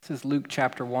This is Luke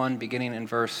chapter 1, beginning in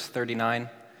verse 39. It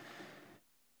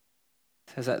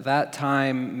says, "At that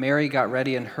time, Mary got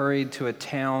ready and hurried to a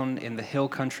town in the hill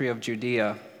country of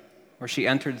Judea, where she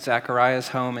entered Zechariah's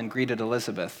home and greeted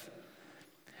Elizabeth.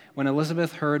 When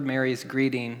Elizabeth heard Mary's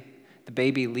greeting, the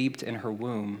baby leaped in her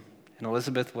womb, and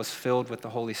Elizabeth was filled with the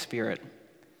Holy Spirit.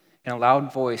 In a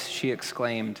loud voice, she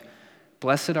exclaimed,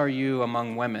 'Blessed are you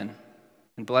among women,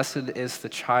 and blessed is the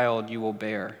child you will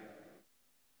bear.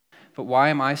 But why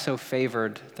am I so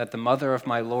favored that the mother of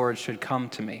my Lord should come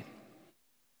to me?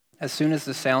 As soon as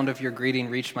the sound of your greeting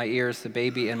reached my ears, the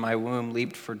baby in my womb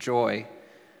leaped for joy.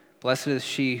 Blessed is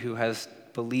she who has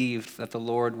believed that the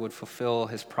Lord would fulfill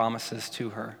his promises to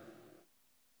her.'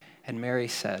 And Mary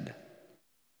said,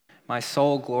 'My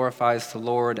soul glorifies the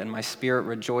Lord, and my spirit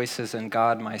rejoices in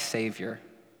God my Savior,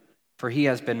 for he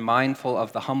has been mindful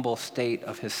of the humble state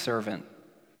of his servant.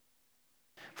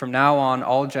 From now on,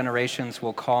 all generations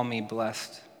will call me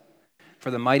blessed, for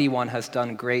the Mighty One has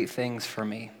done great things for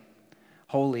me.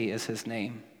 Holy is his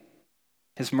name.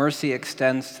 His mercy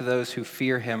extends to those who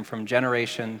fear him from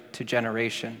generation to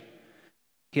generation.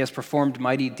 He has performed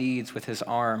mighty deeds with his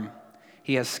arm.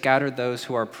 He has scattered those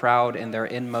who are proud in their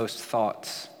inmost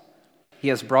thoughts. He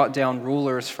has brought down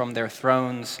rulers from their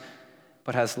thrones,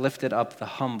 but has lifted up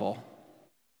the humble.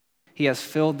 He has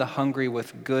filled the hungry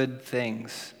with good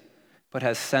things, but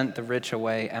has sent the rich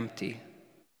away empty.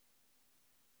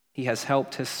 He has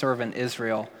helped his servant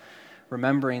Israel,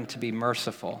 remembering to be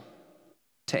merciful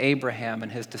to Abraham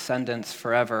and his descendants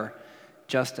forever,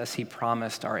 just as he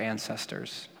promised our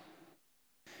ancestors.'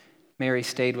 Mary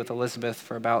stayed with Elizabeth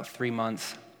for about 3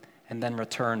 months and then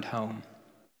returned home."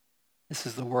 This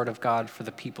is the word of God for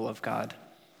the people of God.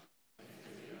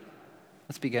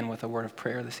 Let's begin with a word of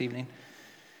prayer this evening.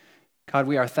 God,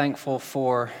 we are thankful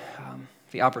for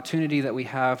the opportunity that we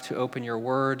have to open your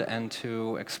word and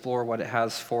to explore what it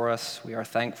has for us. We are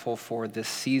thankful for this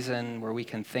season where we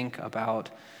can think about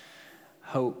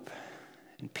hope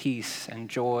and peace and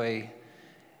joy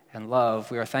and love.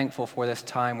 We are thankful for this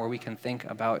time where we can think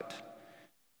about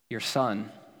your Son,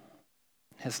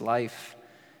 his life,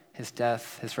 his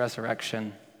death, his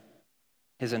resurrection,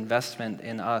 his investment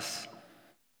in us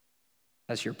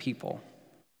as your people.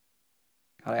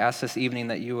 God, I ask this evening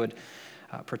that you would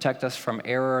protect us from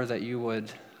error, that you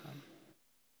would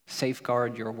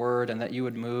safeguard your word, and that you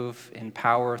would move in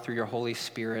power through your Holy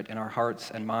Spirit in our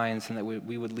hearts and minds, and that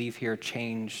we would leave here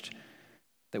changed,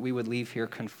 that we would leave here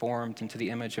conformed into the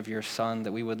image of your Son,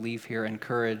 that we would leave here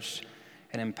encouraged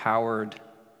and empowered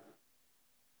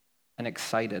and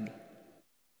excited.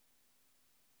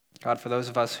 God, for those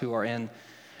of us who are in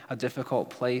a difficult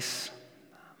place,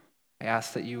 I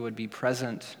ask that you would be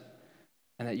present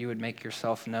and that you would make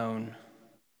yourself known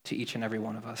to each and every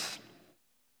one of us.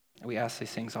 We ask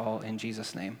these things all in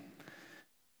Jesus' name.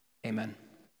 Amen.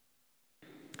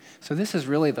 So this is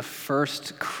really the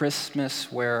first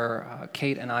Christmas where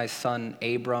Kate and I's son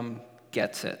Abram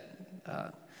gets it.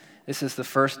 This is the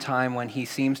first time when he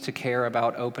seems to care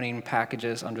about opening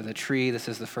packages under the tree. This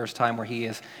is the first time where he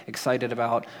is excited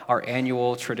about our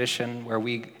annual tradition where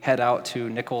we head out to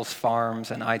Nichols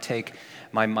Farms and I take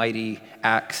my mighty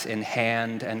axe in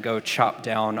hand and go chop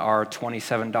down our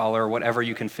 $27, whatever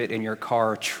you can fit in your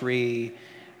car, tree.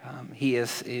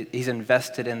 He's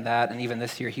invested in that, and even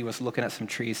this year he was looking at some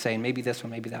trees saying, maybe this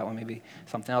one, maybe that one, maybe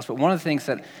something else. But one of the things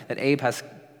that Abe has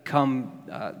come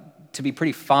to be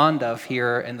pretty fond of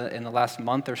here in the last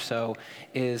month or so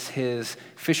is his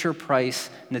Fisher-Price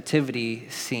nativity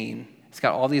scene. It's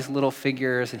got all these little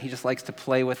figures, and he just likes to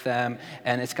play with them,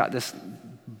 and it's got this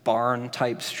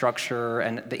barn-type structure,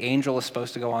 and the angel is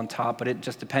supposed to go on top, but it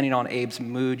just, depending on Abe's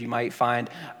mood, you might find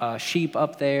a sheep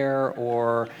up there,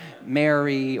 or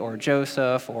Mary, or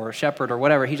Joseph, or shepherd, or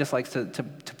whatever. He just likes to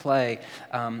play.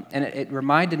 And it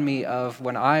reminded me of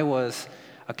when I was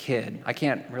a kid. I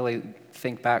can't really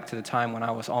think back to the time when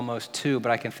I was almost 2,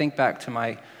 but I can think back to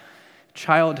my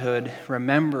childhood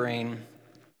remembering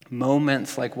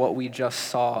moments like what we just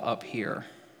saw up here.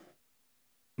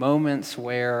 Moments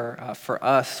where, for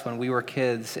us, when we were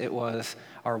kids, it was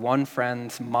our one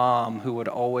friend's mom who would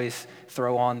always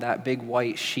throw on that big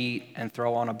white sheet and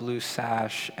throw on a blue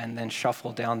sash and then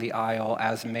shuffle down the aisle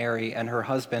as Mary, and her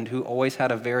husband, who always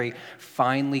had a very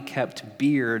finely kept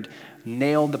beard,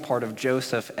 nailed the part of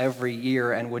Joseph every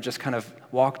year and would just kind of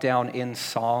walk down in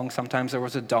song. Sometimes there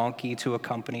was a donkey to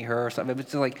accompany her or something.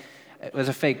 It was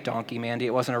a fake donkey, Mandy.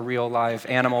 It wasn't a real live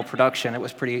animal production. It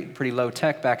was pretty low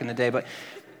tech back in the day. But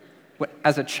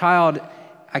as a child,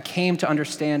 I came to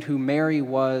understand who Mary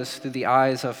was through the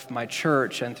eyes of my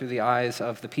church and through the eyes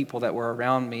of the people that were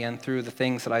around me and through the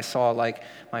things that I saw, like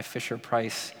my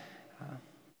Fisher-Price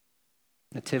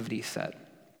nativity set.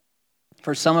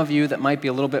 For some of you that might be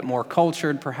a little bit more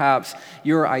cultured, perhaps,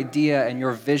 your idea and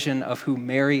your vision of who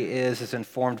Mary is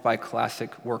informed by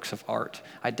classic works of art.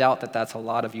 I doubt that that's a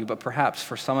lot of you, but perhaps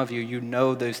for some of you, you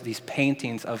know these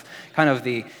paintings of kind of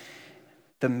the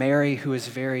Mary who is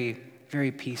very,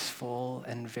 very peaceful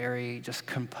and very just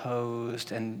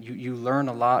composed, and you learn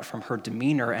a lot from her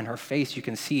demeanor and her face. You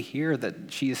can see here that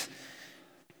she's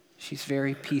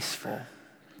very peaceful.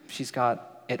 She's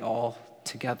got it all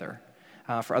together.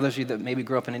 For others of you that maybe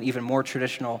grew up in an even more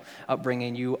traditional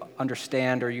upbringing, you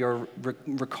understand or you're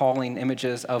recalling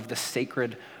images of the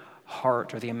Sacred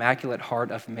Heart or the Immaculate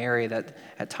Heart of Mary that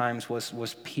at times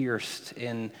was pierced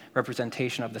in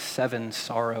representation of the 7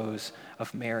 sorrows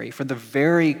of Mary. For the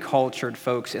very cultured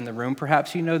folks in the room,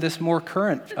 perhaps you know this more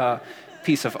current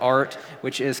piece of art,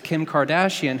 which is Kim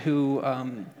Kardashian, who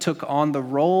took on the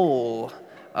role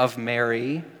of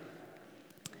Mary.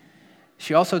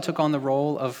 She also took on the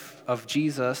role of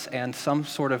Jesus and some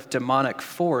sort of demonic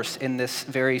force in this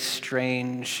very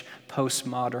strange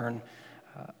postmodern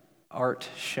art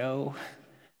show.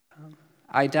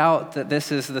 I doubt that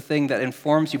this is the thing that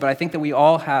informs you, but I think that we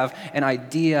all have an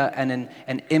idea and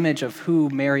an image of who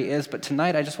Mary is. But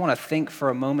tonight I just want to think for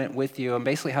a moment with you and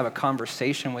basically have a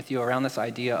conversation with you around this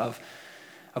idea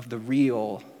of the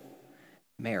real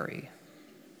Mary.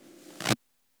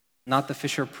 Not the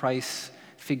Fisher-Price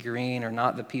figurine or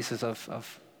not the pieces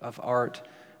of art,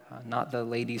 not the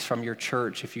ladies from your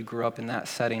church if you grew up in that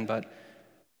setting, but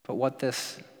what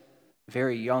this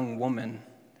very young woman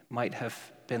might have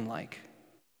been like.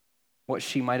 What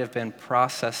she might have been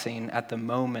processing at the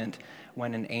moment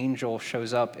when an angel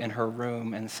shows up in her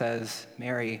room and says,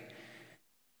 "Mary,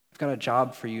 I've got a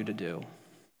job for you to do."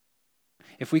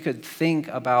 If we could think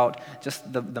about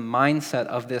just the mindset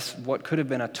of this, what could have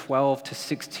been a 12 to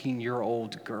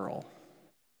 16-year-old girl,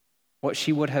 what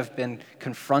she would have been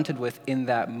confronted with in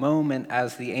that moment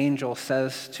as the angel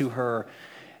says to her,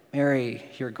 "Mary,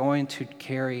 you're going to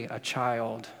carry a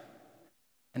child,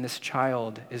 and this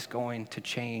child is going to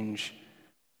change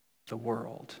the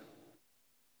world."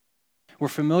 We're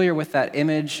familiar with that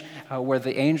image where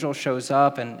the angel shows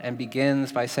up and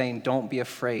begins by saying, "Don't be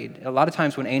afraid." A lot of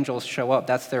times when angels show up,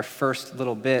 that's their first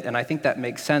little bit, and I think that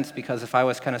makes sense because if I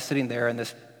was kind of sitting there in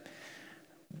this,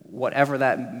 whatever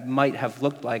that might have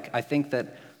looked like, I think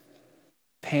that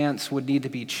pants would need to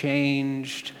be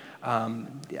changed.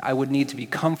 I would need to be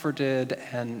comforted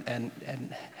and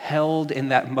held in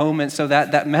that moment. So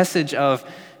that message of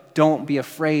don't be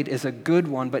afraid is a good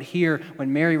one. But here,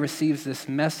 when Mary receives this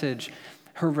message,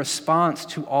 her response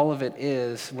to all of it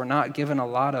is, we're not given a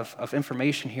lot of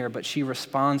information here, but she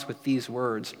responds with these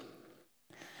words: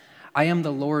 "I am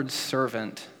the Lord's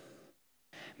servant.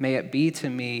 May it be to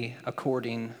me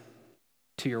according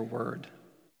to your word."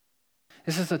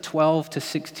 This is a 12 to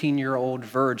 16-year-old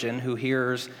virgin who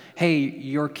hears, "Hey,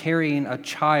 you're carrying a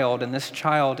child, and this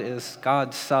child is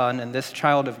God's son, and this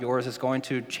child of yours is going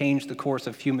to change the course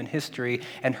of human history."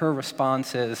 And her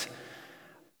response is,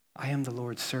 "I am the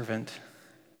Lord's servant.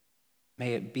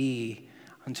 May it be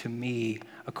unto me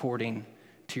according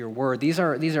to your word." These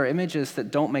are images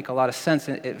that don't make a lot of sense.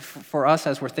 For us,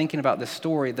 as we're thinking about this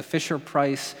story, the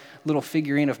Fisher-Price little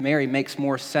figurine of Mary makes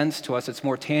more sense to us. It's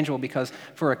more tangible because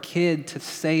for a kid to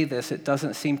say this, it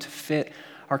doesn't seem to fit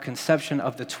our conception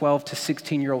of the 12 to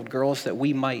 16-year-old girls that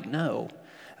we might know.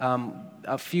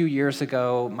 A few years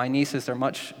ago, my nieces are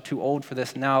much too old for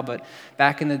this now, but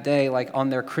back in the day, like on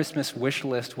their Christmas wish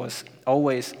list was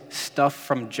always stuff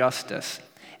from Justice.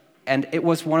 And it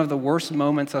was one of the worst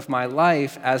moments of my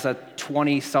life as a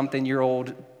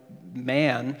 20-something-year-old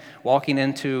man walking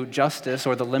into Justice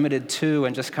or the Limited 2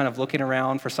 and just kind of looking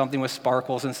around for something with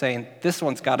sparkles and saying, "This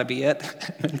one's got to be it,"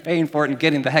 and paying for it and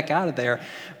getting the heck out of there.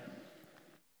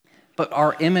 But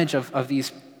our image of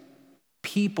these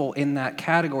people in that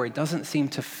category doesn't seem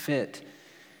to fit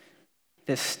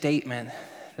this statement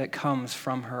that comes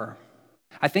from her.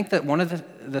 I think that one of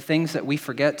the things that we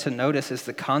forget to notice is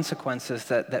the consequences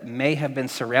that may have been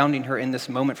surrounding her in this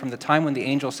moment, from the time when the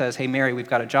angel says, "Hey, Mary, we've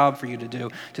got a job for you to do,"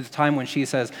 to the time when she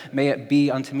says, "May it be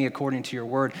unto me according to your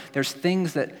word." There's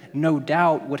things that no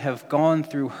doubt would have gone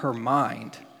through her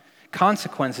mind.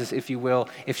 Consequences, if you will,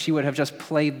 if she would have just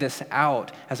played this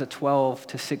out as a 12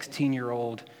 to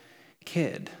 16-year-old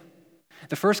kid.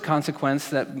 The first consequence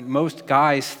that most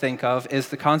guys think of is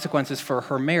the consequences for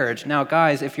her marriage. Now,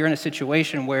 guys, if you're in a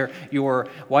situation where your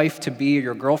wife-to-be or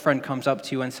your girlfriend comes up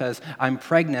to you and says, "I'm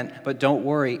pregnant, but don't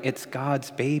worry, it's God's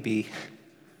baby,"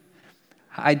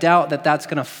 I doubt that that's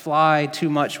going to fly too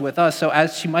much with us. So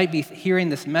as she might be hearing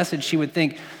this message, she would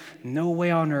think, no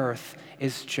way on earth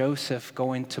is Joseph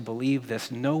going to believe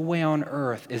this. No way on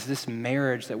earth is this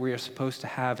marriage that we are supposed to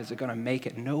have, is it going to make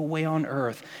it? No way on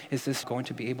earth is this going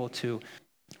to be able to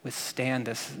withstand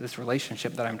this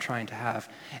relationship that I'm trying to have.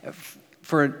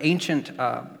 For an ancient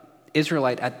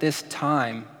Israelite at this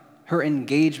time, her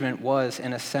engagement was,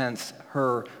 in a sense,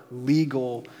 her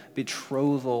legal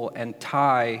betrothal and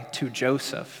tie to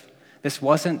Joseph. This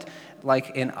wasn't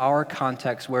like in our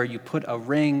context where you put a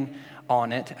ring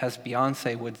on it, as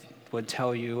Beyonce would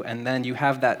tell you, and then you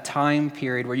have that time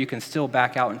period where you can still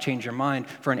back out and change your mind.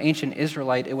 For an ancient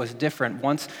Israelite, it was different.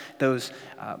 Once those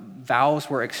vows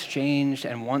were exchanged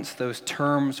and once those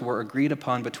terms were agreed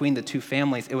upon between the two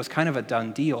families, it was kind of a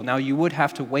done deal. Now, you would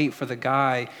have to wait for the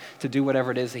guy to do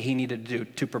whatever it is that he needed to do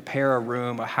to prepare a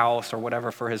room, a house, or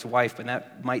whatever for his wife, but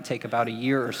that might take about a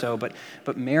year or so. But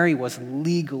Mary was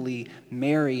legally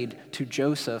married to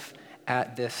Joseph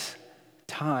at this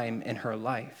time in her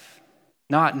life,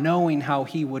 not knowing how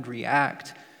he would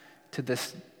react to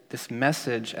this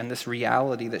message and this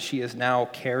reality that she is now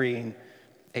carrying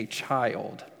a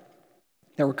child.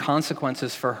 There were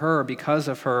consequences for her because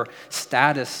of her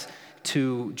status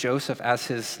to Joseph as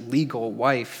his legal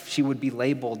wife. She would be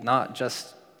labeled not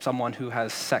just someone who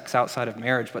has sex outside of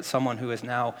marriage, but someone who is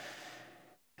now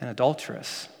an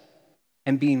adulteress.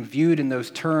 And being viewed in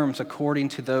those terms according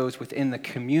to those within the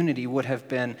community would have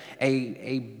been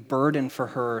a burden for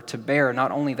her to bear.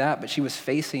 Not only that, but she was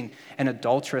facing an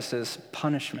adulteress's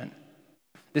punishment.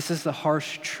 This is the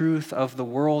harsh truth of the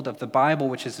world of the Bible,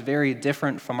 which is very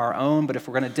different from our own. But if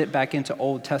we're going to dip back into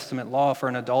Old Testament law for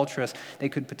an adulteress, they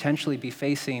could potentially be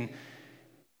facing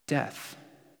death.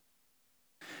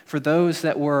 For those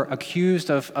that were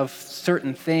accused of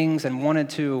certain things and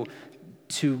wanted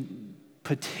to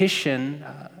petition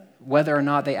whether or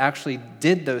not they actually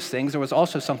did those things, there was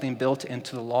also something built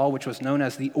into the law which was known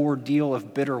as the ordeal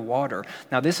of bitter water.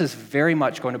 Now, this is very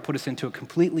much going to put us into a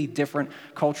completely different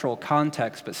cultural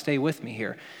context, but stay with me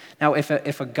here. Now, if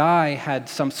a guy had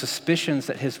some suspicions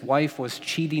that his wife was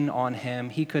cheating on him,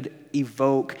 he could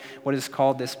evoke what is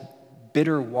called this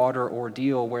bitter water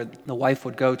ordeal, where the wife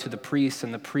would go to the priest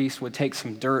and the priest would take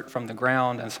some dirt from the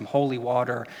ground and some holy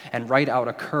water and write out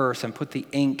a curse and put the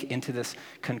ink into this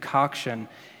concoction,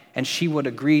 and she would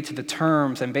agree to the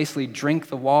terms and basically drink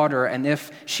the water. And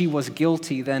if she was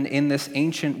guilty, then in this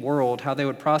ancient world, how they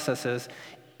would process is,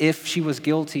 if she was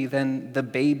guilty, then the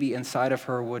baby inside of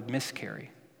her would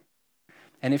miscarry.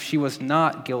 And if she was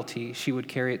not guilty, she would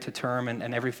carry it to term, and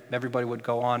everybody would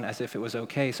go on as if it was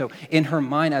okay. So in her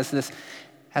mind, as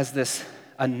this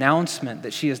announcement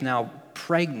that she is now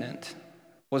pregnant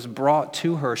was brought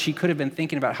to her, she could have been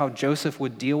thinking about how Joseph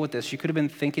would deal with this. She could have been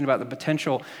thinking about the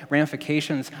potential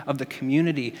ramifications of the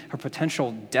community, her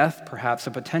potential death perhaps,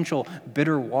 a potential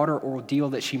bitter water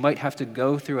ordeal that she might have to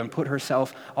go through and put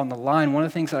herself on the line. One of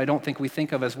the things that I don't think we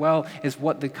think of as well is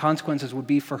what the consequences would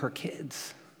be for her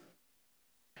kids.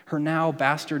 Her now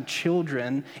bastard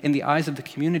children, in the eyes of the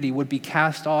community, would be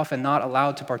cast off and not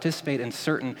allowed to participate in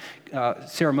certain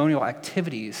ceremonial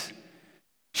activities.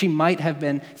 She might have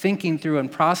been thinking through and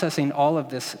processing all of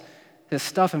this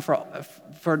stuff. And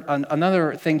for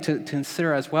another thing to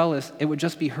consider as well is it would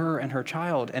just be her and her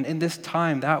child. And in this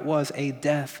time, that was a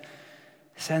death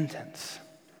sentence.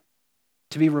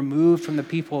 To be removed from the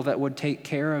people that would take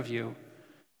care of you.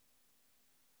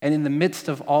 And in the midst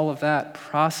of all of that,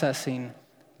 processing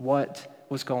what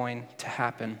was going to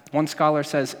happen. One scholar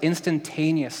says,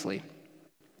 instantaneously,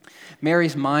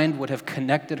 Mary's mind would have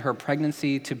connected her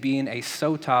pregnancy to being a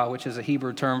sotah, which is a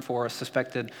Hebrew term for a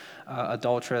suspected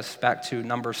adulteress, back to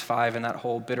Numbers 5 and that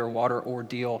whole bitter water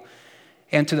ordeal,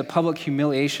 and to the public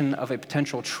humiliation of a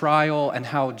potential trial and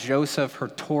how Joseph, her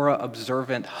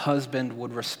Torah-observant husband,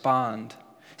 would respond.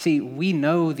 See, we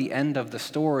know the end of the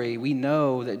story. We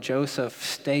know that Joseph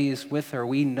stays with her.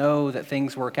 We know that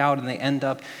things work out and they end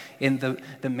up in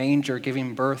the manger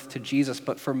giving birth to Jesus.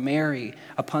 But for Mary,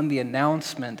 upon the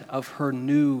announcement of her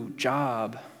new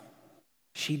job,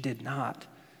 she did not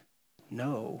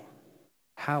know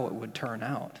how it would turn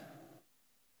out.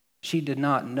 She did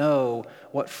not know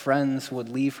what friends would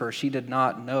leave her. She did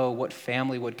not know what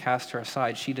family would cast her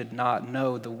aside. She did not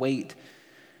know the weight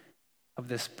of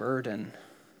this burden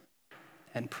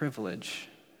and privilege,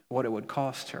 what it would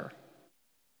cost her.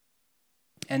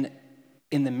 And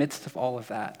in the midst of all of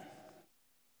that,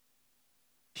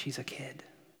 she's a kid.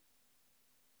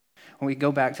 When we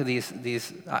go back to these,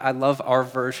 I love our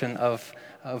version of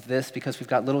this because we've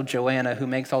got little Joanna who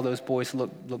makes all those boys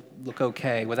look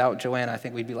okay. Without Joanna, I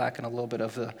think we'd be lacking a little bit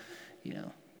of the,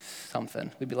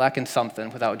 something. We'd be lacking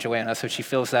something without Joanna, so she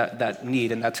fills that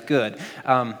need, and that's good.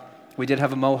 We did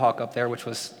have a mohawk up there, which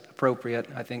was appropriate,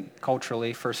 I think,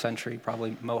 culturally, first century,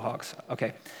 probably Mohawks.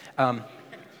 Okay.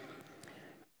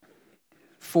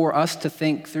 For us to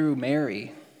think through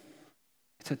Mary,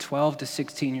 it's a 12 to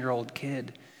 16-year-old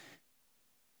kid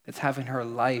that's having her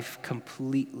life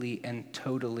completely and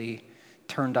totally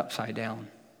turned upside down.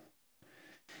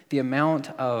 The amount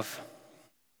of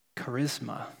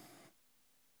charisma,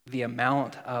 the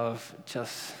amount of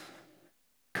just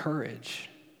courage,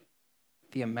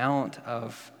 the amount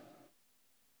of,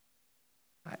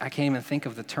 I can't even think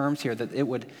of the terms here, that it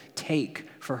would take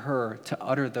for her to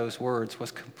utter those words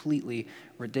was completely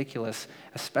ridiculous,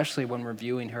 especially when we're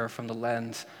viewing her from the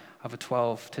lens of a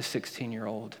 12 to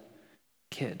 16-year-old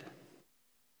kid.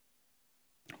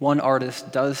 One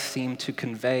artist does seem to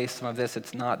convey some of this.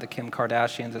 It's not the Kim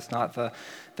Kardashians. It's not the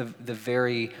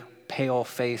very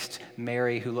pale-faced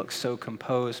Mary who looks so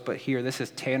composed. But here, this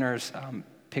is Tanner's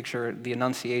picture, The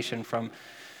Annunciation from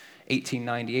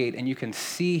 1898. And you can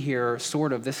see here,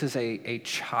 sort of, this is a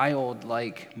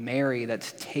childlike Mary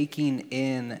that's taking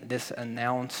in this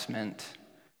announcement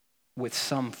with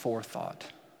some forethought.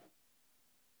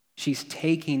 She's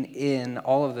taking in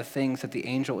all of the things that the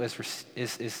angel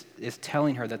is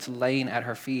telling her, that's laying at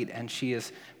her feet, and she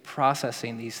is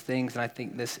processing these things. And I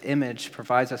think this image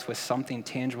provides us with something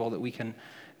tangible that we can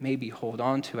maybe hold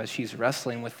on to as she's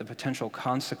wrestling with the potential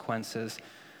consequences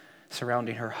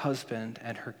surrounding her husband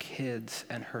and her kids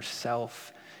and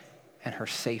herself and her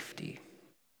safety.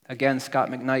 Again, Scott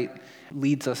McKnight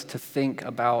leads us to think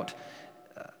about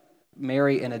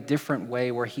Mary in a different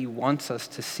way, where he wants us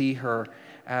to see her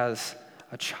as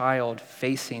a child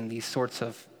facing these sorts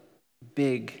of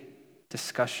big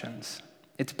discussions.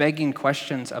 It's begging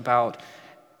questions about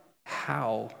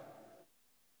how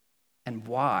and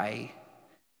why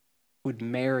would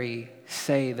Mary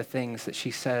say the things that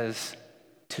she says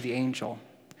to the angel.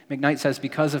 McKnight says,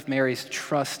 because of Mary's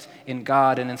trust in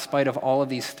God, and in spite of all of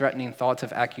these threatening thoughts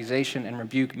of accusation and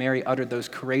rebuke, Mary uttered those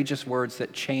courageous words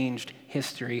that changed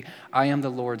history. I am the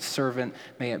Lord's servant.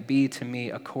 May it be to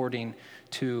me according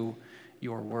to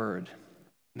your word.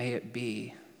 May it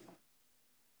be.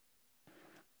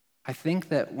 I think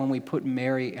that when we put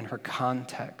Mary in her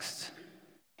context,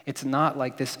 it's not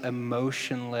like this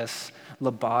emotionless,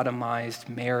 lobotomized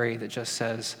Mary that just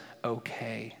says,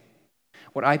 okay.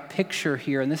 What I picture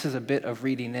here, and this is a bit of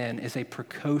reading in, is a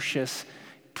precocious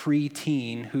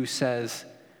preteen who says,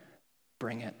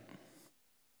 bring it.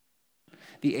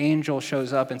 The angel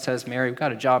shows up and says, Mary, we've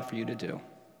got a job for you to do.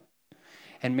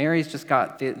 And Mary's just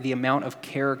got the amount of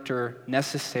character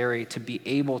necessary to be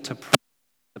able to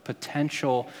the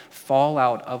potential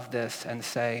fallout of this and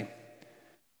say,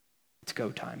 it's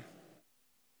go time.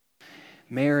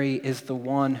 Mary is the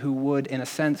one who would, in a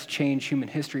sense, change human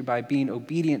history by being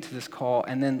obedient to this call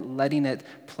and then letting it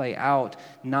play out,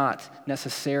 not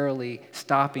necessarily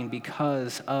stopping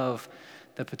because of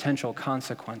the potential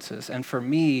consequences. And for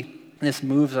me, this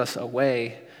moves us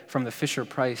away from the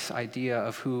Fisher-Price idea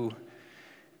of who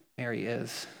Mary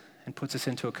is and puts us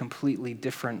into a completely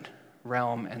different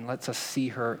realm and lets us see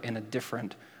her in a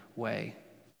different way.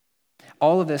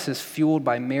 All of this is fueled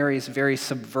by Mary's very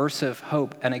subversive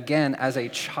hope. And again, as a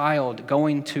child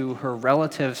going to her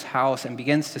relative's house and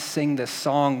begins to sing this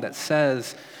song that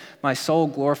says, my soul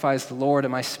glorifies the Lord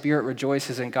and my spirit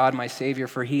rejoices in God my Savior,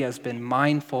 for he has been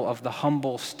mindful of the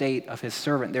humble state of his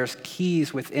servant. There's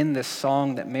keys within this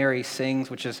song that Mary sings,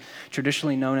 which is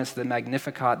traditionally known as the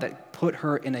Magnificat, that put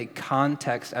her in a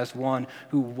context as one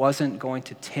who wasn't going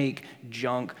to take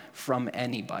junk from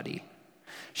anybody.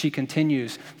 She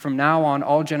continues, from now on,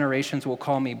 all generations will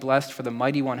call me blessed, for the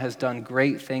Mighty One has done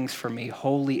great things for me.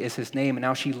 Holy is his name. And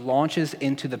now she launches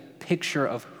into the picture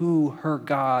of who her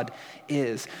God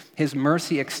is. His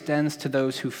mercy extends to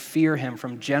those who fear him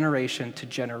from generation to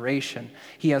generation.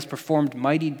 He has performed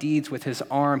mighty deeds with his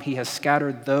arm. He has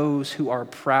scattered those who are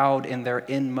proud in their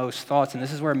inmost thoughts. And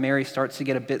this is where Mary starts to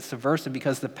get a bit subversive,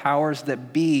 because the powers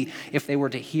that be, if they were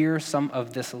to hear some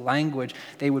of this language,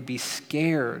 they would be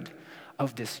scared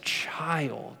of this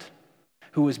child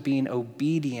who was being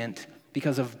obedient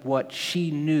because of what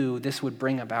she knew this would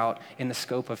bring about in the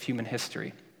scope of human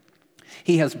history.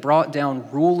 He has brought down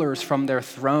rulers from their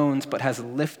thrones, but has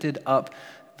lifted up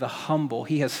the humble.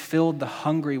 He has filled the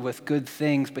hungry with good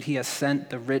things, but he has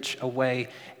sent the rich away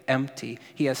empty.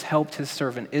 He has helped his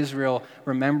servant Israel,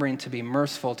 remembering to be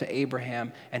merciful to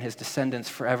Abraham and his descendants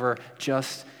forever,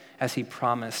 just as he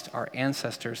promised our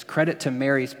ancestors. Credit to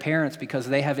Mary's parents, because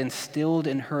they have instilled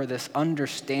in her this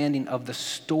understanding of the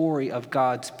story of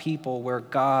God's people, where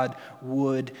God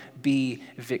would be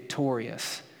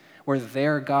victorious. where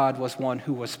their God was one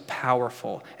who was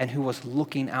powerful and who was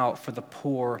looking out for the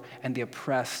poor and the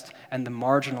oppressed and the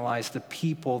marginalized, the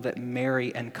people that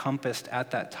Mary encompassed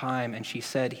at that time. And she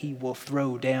said, he will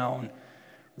throw down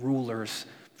rulers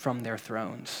from their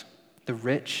thrones. The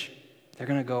rich, they're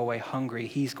going to go away hungry.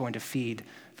 He's going to feed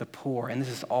the poor. And this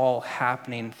is all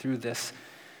happening through this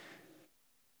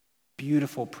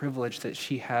beautiful privilege that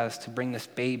she has to bring this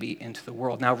baby into the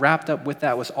world. Now, wrapped up with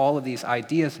that was all of these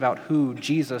ideas about who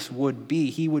Jesus would be.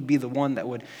 He would be the one that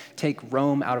would take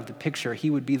Rome out of the picture.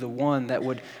 He would be the one that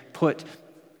would put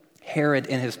Herod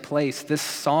in his place. This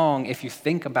song, if you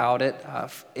think about it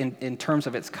in terms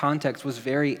of its context, was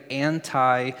very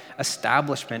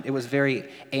anti-establishment. It was very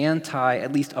anti,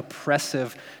 at least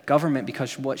oppressive government,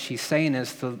 because what she's saying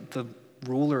is the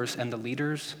rulers and the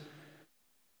leaders,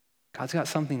 God's got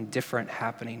something different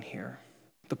happening here.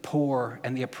 The poor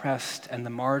and the oppressed and the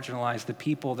marginalized, the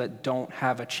people that don't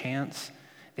have a chance,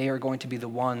 they are going to be the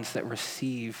ones that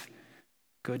receive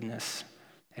goodness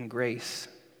and grace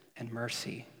and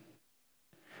mercy.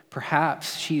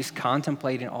 Perhaps she's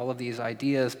contemplating all of these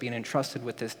ideas, being entrusted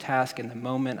with this task in the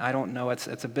moment. I don't know, it's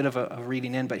a bit of a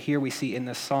reading in, but here we see in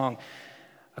this song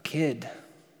a kid,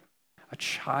 a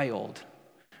child,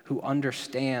 who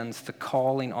understands the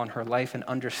calling on her life and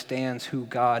understands who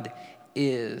God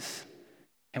is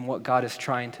and what God is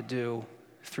trying to do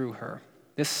through her.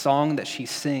 This song that she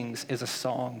sings is a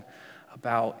song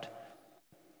about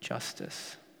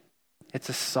justice. It's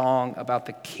a song about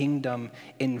the kingdom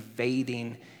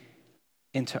invading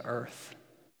into earth.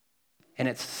 And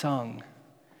it's sung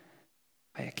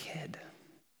by a kid.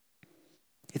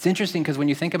 It's interesting because when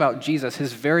you think about Jesus,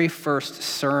 his very first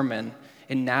sermon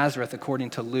in Nazareth,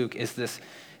 according to Luke, is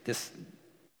this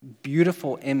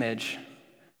beautiful image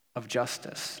of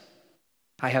justice.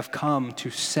 I have come to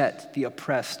set the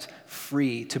oppressed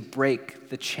free, to break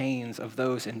the chains of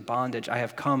those in bondage. I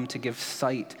have come to give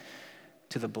sight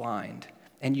to the blind.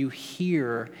 And you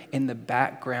hear in the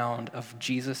background of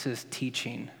Jesus'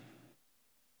 teaching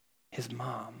his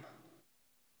mom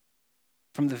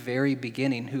from the very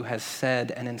beginning, who has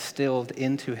said and instilled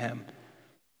into him,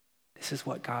 this is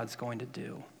what God's going to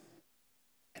do.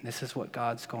 And this is what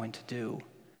God's going to do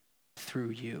through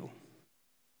you.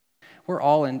 We're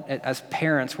all, as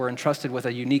parents, we're entrusted with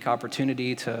a unique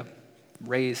opportunity to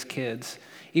raise kids.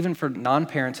 Even for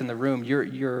non-parents in the room,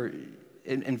 you're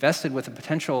invested with a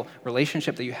potential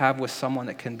relationship that you have with someone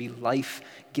that can be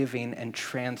life-giving and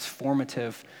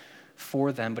transformative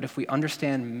for them. But if we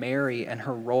understand Mary and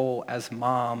her role as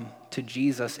mom to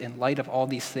Jesus in light of all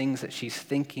these things that she's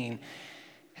thinking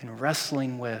and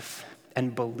wrestling with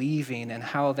and believing and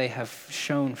how they have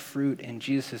shown fruit in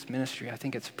Jesus' ministry, I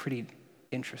think it's pretty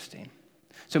interesting.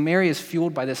 So Mary is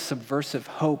fueled by this subversive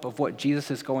hope of what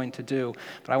Jesus is going to do.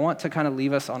 But I want to kind of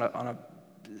leave us on a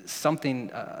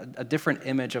different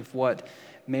image of what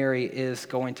Mary is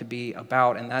going to be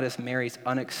about, and that is Mary's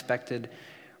unexpected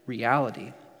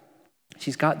reality.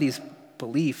 She's got these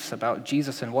beliefs about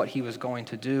Jesus and what he was going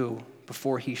to do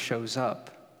before he shows up.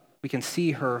 We can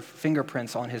see her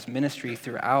fingerprints on his ministry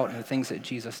throughout and the things that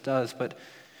Jesus does, but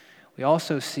we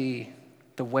also see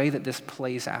the way that this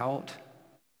plays out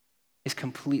is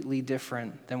completely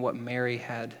different than what Mary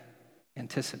had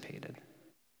anticipated.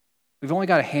 We've only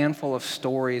got a handful of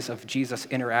stories of Jesus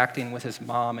interacting with his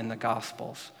mom in the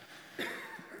Gospels.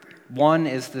 One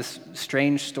is this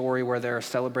strange story where they're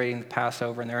celebrating the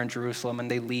Passover and they're in Jerusalem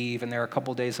and they leave and they're a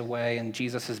couple days away and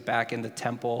Jesus is back in the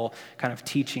temple kind of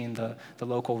teaching the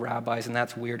local rabbis, and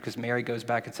that's weird because Mary goes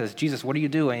back and says, Jesus, what are you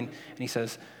doing? And he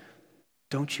says,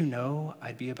 don't you know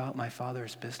I'd be about my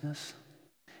Father's business?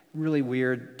 Really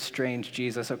weird, strange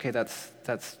Jesus. Okay,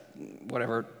 that's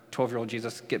whatever, 12-year-old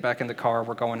Jesus, get back in the car,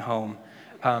 we're going home.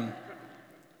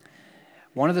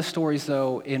 One of the stories,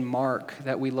 though, in Mark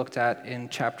that we looked at in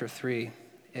chapter 3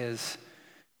 is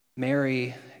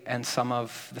Mary and some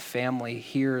of the family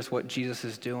hears what Jesus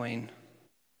is doing,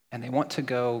 and they want to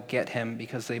go get him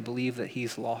because they believe that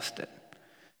he's lost it.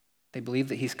 They believe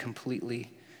that he's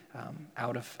completely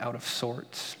out of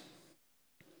sorts.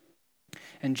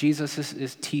 And Jesus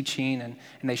is teaching, and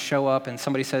they show up, and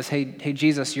somebody says, hey,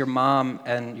 Jesus, your mom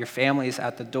and your family is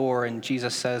at the door. And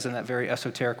Jesus says in that very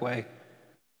esoteric way,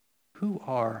 who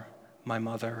are my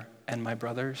mother and my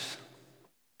brothers?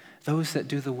 Those that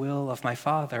do the will of my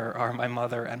Father are my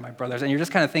mother and my brothers. And you're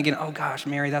just kind of thinking, oh gosh,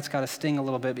 Mary, that's got to sting a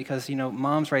little bit because,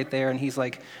 mom's right there, and he's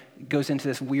like, goes into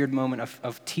this weird moment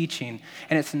of teaching.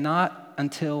 And it's not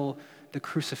until the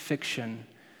crucifixion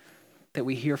that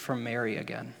we hear from Mary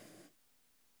again.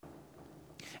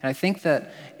 And I think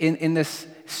that in this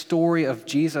story of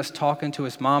Jesus talking to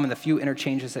his mom and the few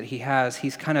interchanges that he has,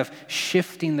 he's kind of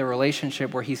shifting the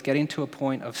relationship where he's getting to a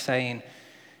point of saying,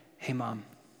 hey, Mom,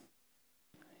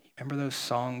 remember those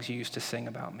songs you used to sing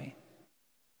about me?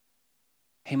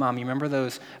 Hey, Mom, you remember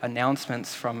those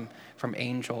announcements from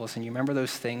angels, and you remember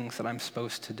those things that I'm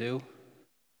supposed to do?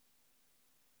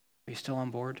 Are you still on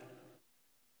board?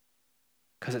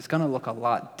 Because it's going to look a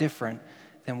lot different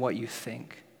than what you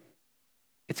think.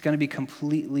 It's going to be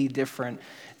completely different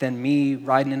than me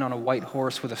riding in on a white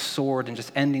horse with a sword and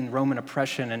just ending Roman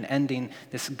oppression and ending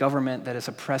this government that is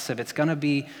oppressive. It's going to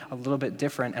be a little bit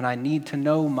different, and I need to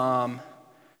know, Mom,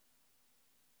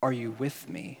 are you with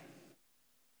me?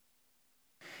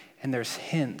 And there's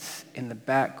hints in the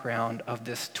background of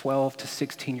this 12 to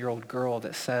 16-year-old girl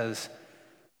that says,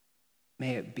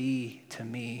 may it be to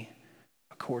me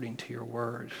according to your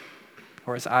word.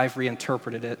 Or as I've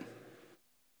reinterpreted it,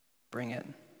 bring it.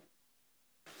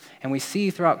 And we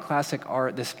see throughout classic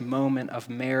art this moment of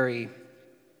Mary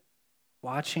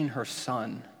watching her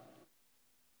son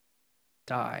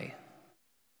die.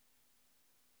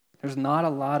 There's not a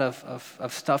lot of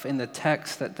stuff in the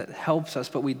text that helps us,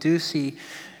 but we do see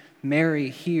Mary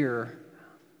here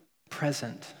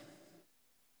present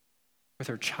with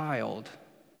her child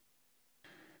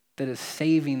that is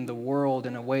saving the world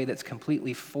in a way that's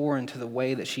completely foreign to the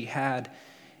way that she had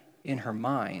in her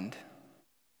mind.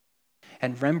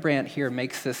 And Rembrandt here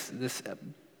makes this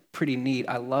pretty neat.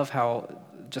 I love how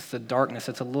just the darkness,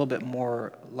 it's a little bit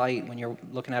more light when you're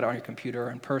looking at it on your computer or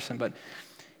in person, but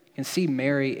you can see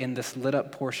Mary in this lit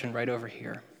up portion right over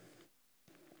here.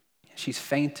 She's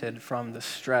fainted from the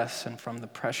stress and from the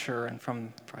pressure and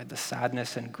from probably the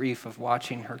sadness and grief of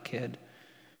watching her kid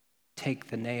take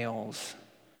the nails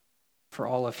for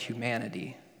all of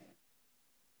humanity.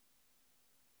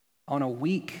 On a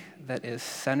week that is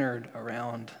centered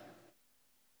around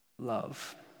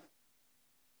love.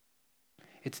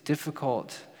 It's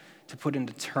difficult to put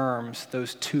into terms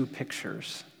those two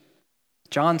pictures.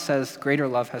 John says, greater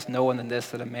love has no one than this,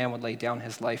 that a man would lay down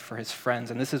his life for his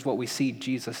friends. And this is what we see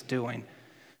Jesus doing.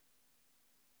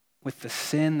 With the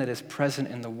sin that is present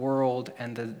in the world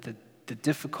and the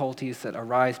difficulties that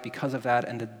arise because of that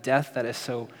and the death that is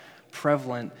so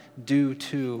prevalent due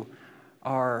to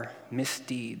our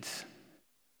misdeeds.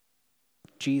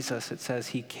 Jesus, it says,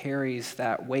 he carries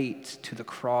that weight to the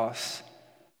cross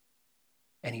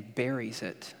and he buries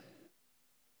it.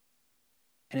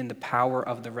 And in the power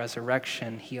of the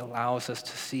resurrection, he allows us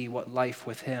to see what life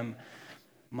with him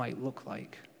might look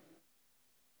like.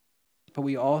 But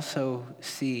we also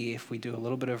see, if we do a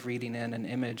little bit of reading in, an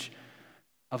image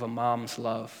of a mom's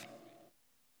love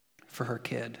for her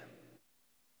kid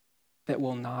that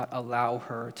will not allow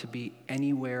her to be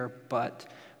anywhere but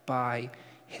by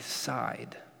his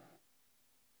side.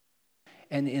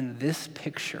 And in this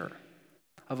picture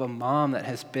of a mom that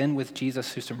has been with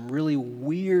Jesus through some really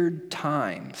weird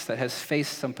times, that has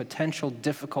faced some potential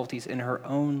difficulties in her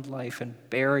own life and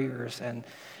barriers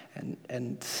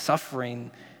and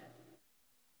suffering,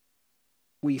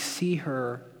 we see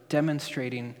her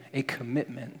demonstrating a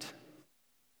commitment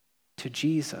to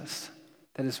Jesus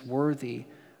that is worthy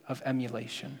of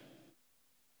emulation.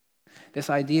 This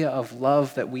idea of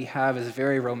love that we have is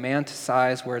very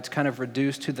romanticized, where it's kind of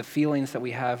reduced to the feelings that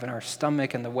we have in our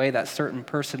stomach and the way that certain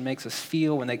person makes us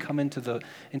feel when they come into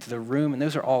the room. And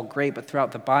those are all great, but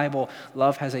throughout the Bible,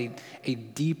 love has a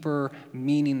deeper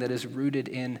meaning that is rooted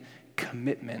in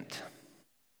commitment,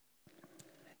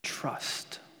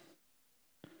 trust.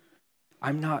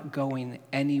 I'm not going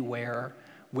anywhere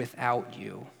without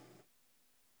you.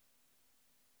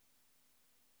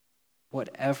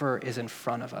 Whatever is in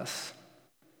front of us,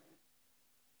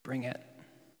 bring it.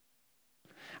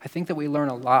 I think that we learn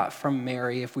a lot from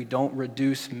Mary if we don't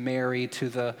reduce Mary to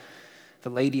the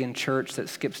lady in church that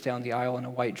skips down the aisle in a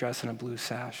white dress and a blue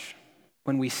sash.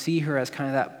 When we see her as kind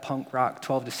of that punk rock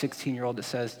 12 to 16-year-old that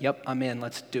says, yep, I'm in,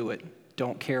 let's do it.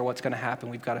 Don't care what's going to happen,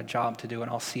 we've got a job to do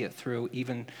and I'll see it through,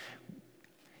 even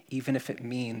if it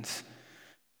means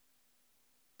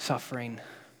suffering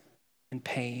and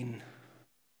pain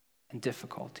and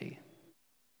difficulty.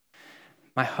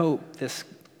 My hope this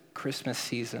Christmas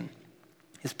season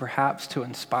is perhaps to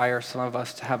inspire some of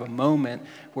us to have a moment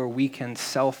where we can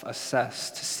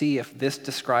self-assess to see if this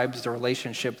describes the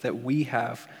relationship that we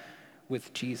have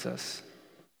with Jesus.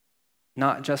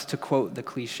 Not just to quote the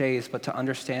cliches, but to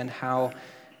understand how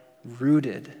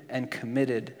rooted and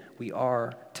committed we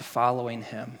are to following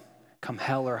him, come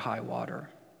hell or high water.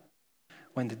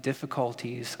 When the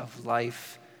difficulties of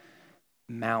life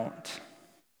mount,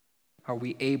 are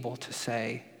we able to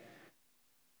say,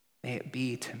 may it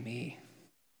be to me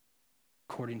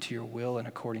according to your will and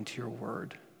according to your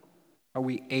word? Are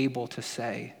we able to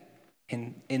say,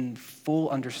 in full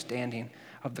understanding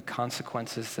of the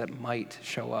consequences that might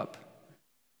show up,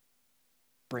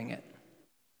 bring it?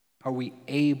 Are we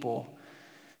able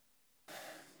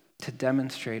to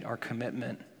demonstrate our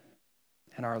commitment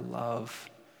and our love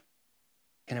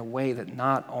in a way that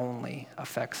not only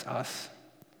affects us,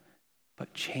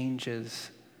 but changes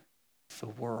the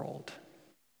world?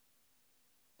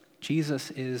 Jesus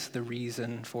is the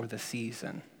reason for the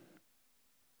season.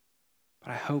 But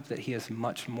I hope that he is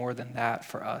much more than that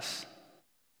for us.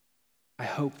 I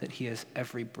hope that he is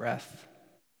every breath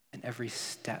and every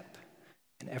step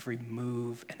and every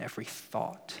move and every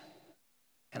thought.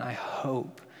 And I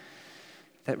hope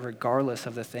that regardless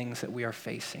of the things that we are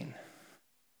facing,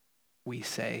 we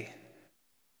say,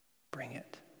 bring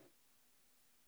it.